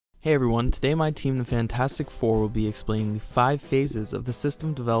Hey everyone, today my team, the Fantastic Four, will be explaining the 5 phases of the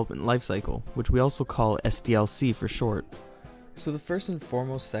System Development Lifecycle, which we also call SDLC for short. So the first and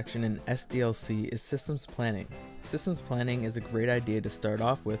foremost section in SDLC is Systems Planning. Systems Planning is a great idea to start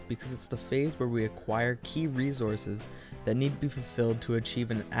off with because it's the phase where we acquire key resources that need to be fulfilled to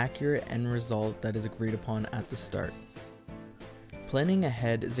achieve an accurate end result that is agreed upon at the start. Planning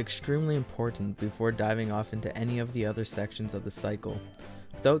ahead is extremely important before diving off into any of the other sections of the cycle.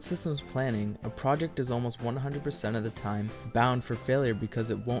 Without systems planning, a project is almost 100% of the time bound for failure because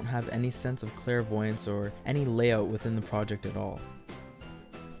it won't have any sense of clairvoyance or any layout within the project at all.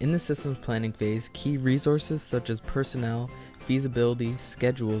 In the systems planning phase, key resources such as personnel, feasibility,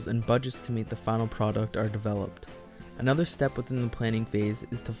 schedules, and budgets to meet the final product are developed. Another step within the planning phase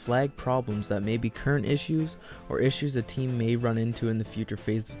is to flag problems that may be current issues or issues a team may run into in the future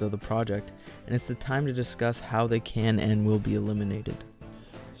phases of the project, and it's the time to discuss how they can and will be eliminated.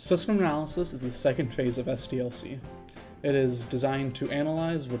 System analysis is the second phase of SDLC. It is designed to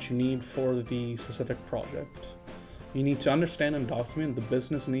analyze what you need for the specific project. You need to understand and document the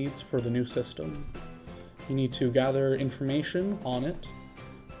business needs for the new system. You need to gather information on it,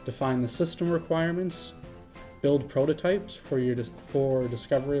 define the system requirements, build prototypes for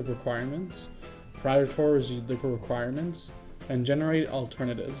discovery of requirements, prioritize the requirements, and generate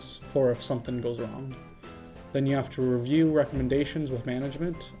alternatives for if something goes wrong. Then you have to review recommendations with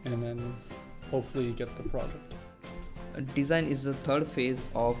management and then hopefully get the project. Design is the third phase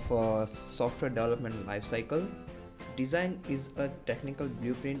of software development lifecycle. Design is a technical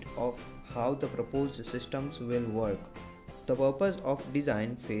blueprint of how the proposed systems will work. The purpose of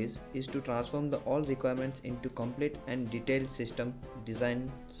design phase is to transform all requirements into complete and detailed system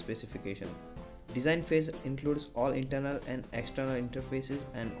design specification. Design phase includes all internal and external interfaces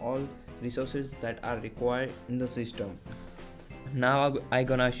and all resources that are required in the system. Now I'm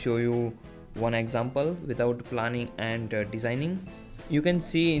gonna show you one example without planning and designing. You can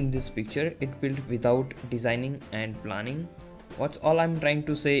see in this picture it built without designing and planning. What's all I'm trying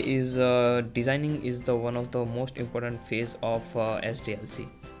to say is designing is the one of the most important phase of SDLC.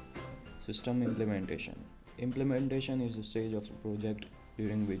 System implementation. Implementation is a stage of a project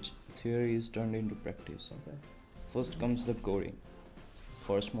during which theory is turned into practice. First comes the coding.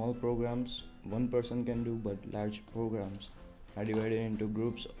 For small programs, one person can do, but large programs are divided into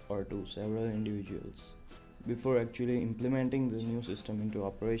groups or to several individuals. Before actually implementing the new system into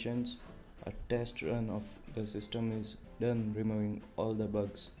operations, a test run of the system is done, removing all the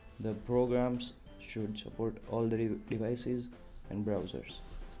bugs. The programs should support all the devices and browsers.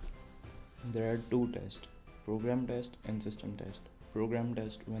 There are two tests, program test and system test. Program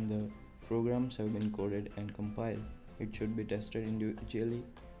test: when the programs have been coded and compiled, it should be tested individually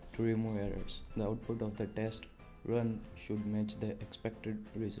to remove errors. The output of the test run should match the expected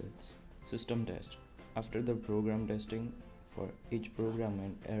results. System test: after the program testing for each program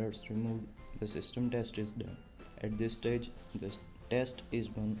and errors removed, the system test is done. At this stage, the test is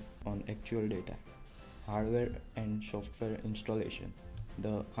run on actual data. Hardware and software installation.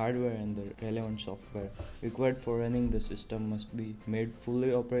 The hardware and the relevant software required for running the system must be made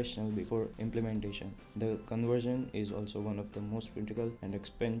fully operational before implementation. The conversion is also one of the most critical and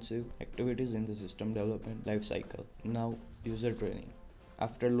expensive activities in the system development lifecycle. Now, user training.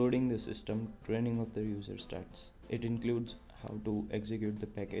 After loading the system, training of the user starts. It includes how to execute the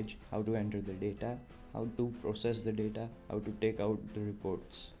package, how to enter the data, how to process the data, how to take out the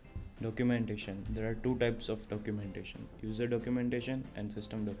reports. Documentation. There are two types of documentation: user documentation and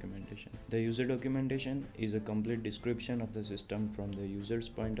system documentation. The user documentation is a complete description of the system from the user's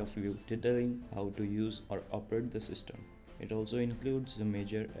point of view, detailing how to use or operate the system. It also includes the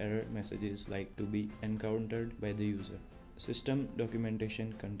major error messages like to be encountered by the user. System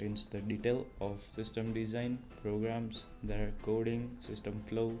documentation contains the detail of system design, programs, their coding, system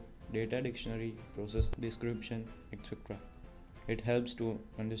flow, data dictionary, process description, etc. It helps to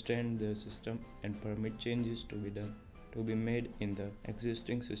understand the system and permit changes to be made in the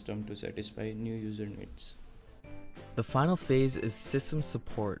existing system to satisfy new user needs. The final phase is system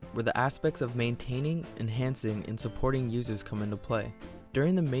support, where the aspects of maintaining, enhancing, and supporting users come into play.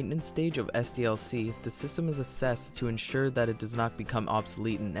 During the maintenance stage of SDLC, the system is assessed to ensure that it does not become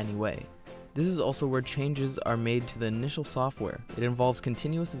obsolete in any way. This is also where changes are made to the initial software. It involves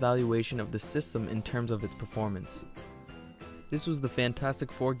continuous evaluation of the system in terms of its performance. This was the Fantastic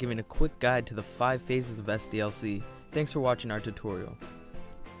Four giving a quick guide to the 5 phases of SDLC. Thanks for watching our tutorial.